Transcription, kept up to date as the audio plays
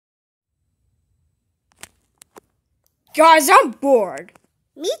Guys, I'm bored.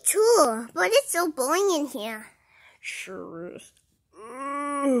 Me too, but it's so boring in here. Sure is.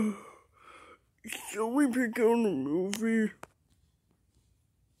 Shall we pick out a movie?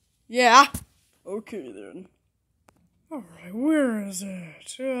 Yeah. Okay then. Alright, where is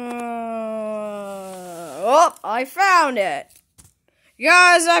it? Oh, I found it.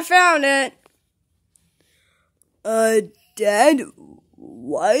 Guys, I found it. Dad,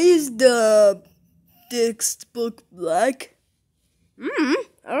 why is the textbook black? I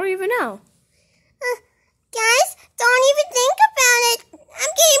don't even know. Guys, don't even think about it.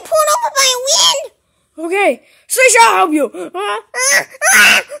 I'm getting pulled over by wind. Okay, Swish, I'll help you. What?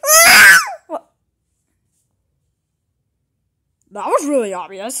 That was really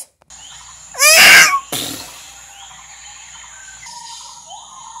obvious.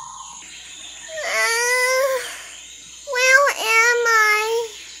 Where am I?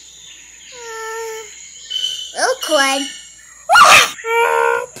 Awkward.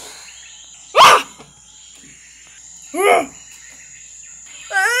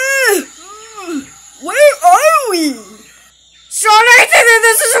 Where are we? Sean, I think that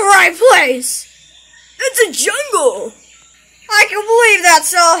this is the right place. It's a jungle. I can believe that,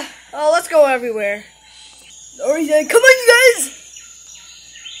 so let's go everywhere. Alright then, come on, you guys.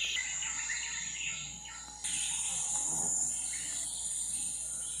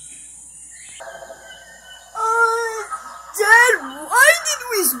 Dad, why did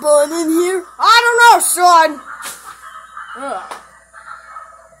we spawn in here? I don't know, son.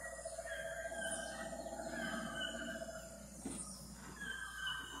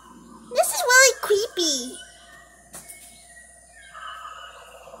 This is really creepy.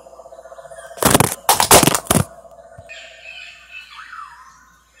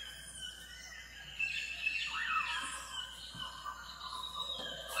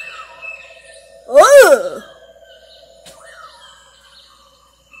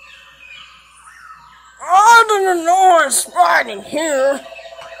 I don't know what's spawning here.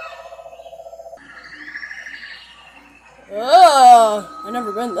 I've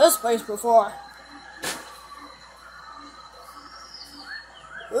never been this place before.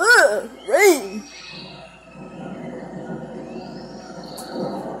 Rain.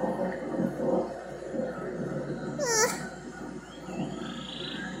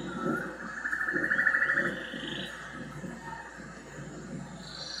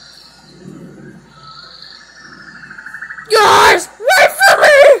 Guys, wait for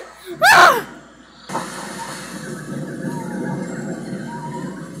me! Ah!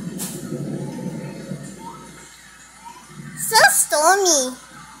 So stormy.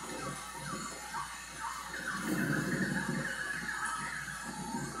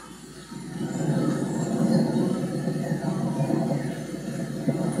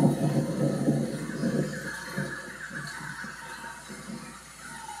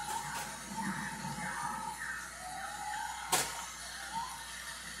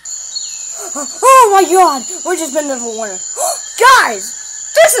 Oh my god! We've just been there for winter. Guys!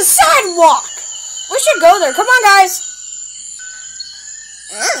 There's a sidewalk! We should go there. Come on, guys!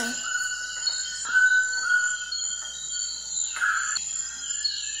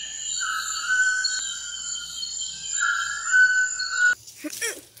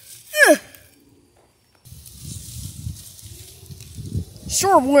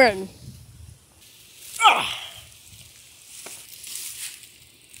 Sure win.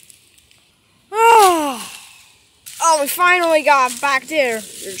 Oh, we finally got back there.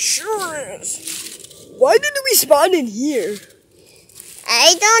 It sure is. Why did we spawn in here?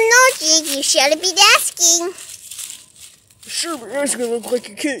 I don't know, Jig. You shouldn't be asking. Sure, but yours gonna look like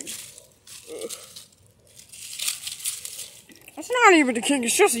a king. That's not even a king,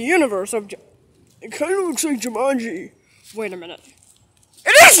 it's just a universe of... It kind of looks like Jumanji. Wait a minute.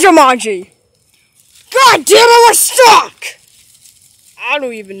 It is Jumanji! God damn it, we're stuck! I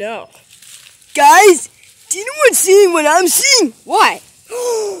don't even know. Guys, do anyone see what I'm seeing? What?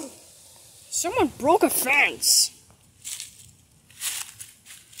 Someone broke a fence.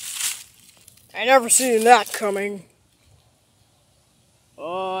 I never seen that coming.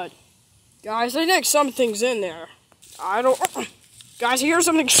 Guys, I think something's in there. I don't... Guys, I hear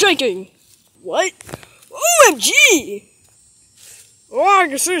something shaking. What? OMG! Oh, I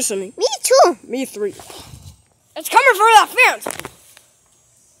can see something. Me too. Me three. It's coming for that fence!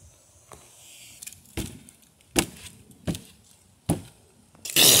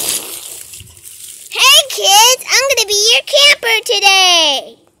 Hey kids, I'm gonna be your camper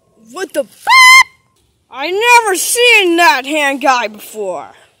today. What the fuck? I never seen that hand guy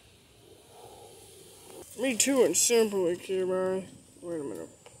before. Me too, and simply, man. Wait a minute.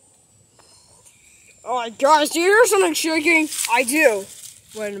 Alright, guys, do you hear something shaking? I do.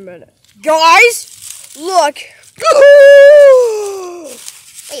 Wait a minute. Guys, look.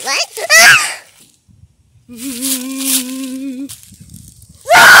 Wait, what? Ah!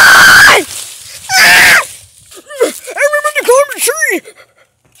 Run! Ah! Everybody climb the tree!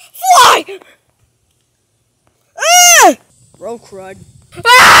 Fly! Ah! Roll crud.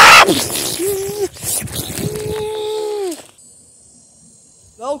 Ah!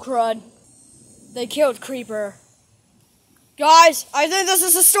 Roll crud. They killed Creeper. Guys, I think this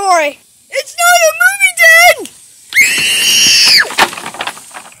is a story. It's not a movie, Dad!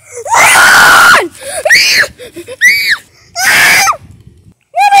 Run!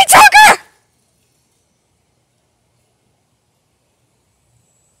 Mommy Tucker!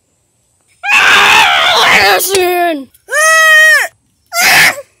 Listen!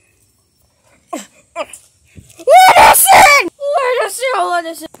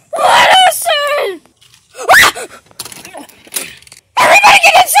 Listen! Everybody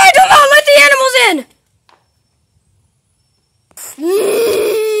get inside! Do not let the animals in!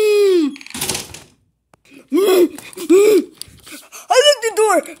 I locked the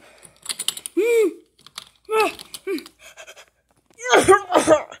door!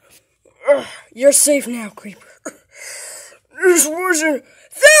 You're safe now, Creeper. That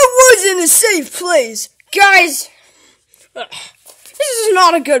wasn't a safe place! Guys! This is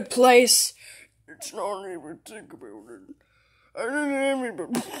not a good place. It's not even think about it. I didn't even...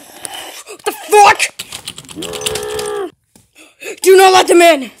 What the fuck? Do not let them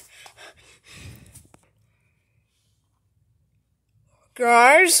in!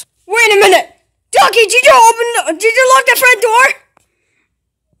 Guys? Wait a minute! Ducky, did you lock the front door?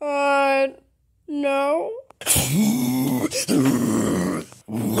 No.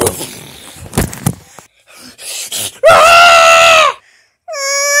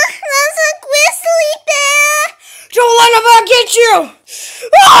 That's a grizzly bear! Don't let him get you!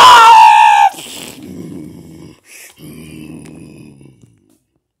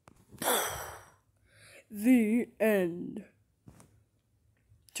 The end.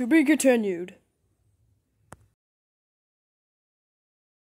 To be continued.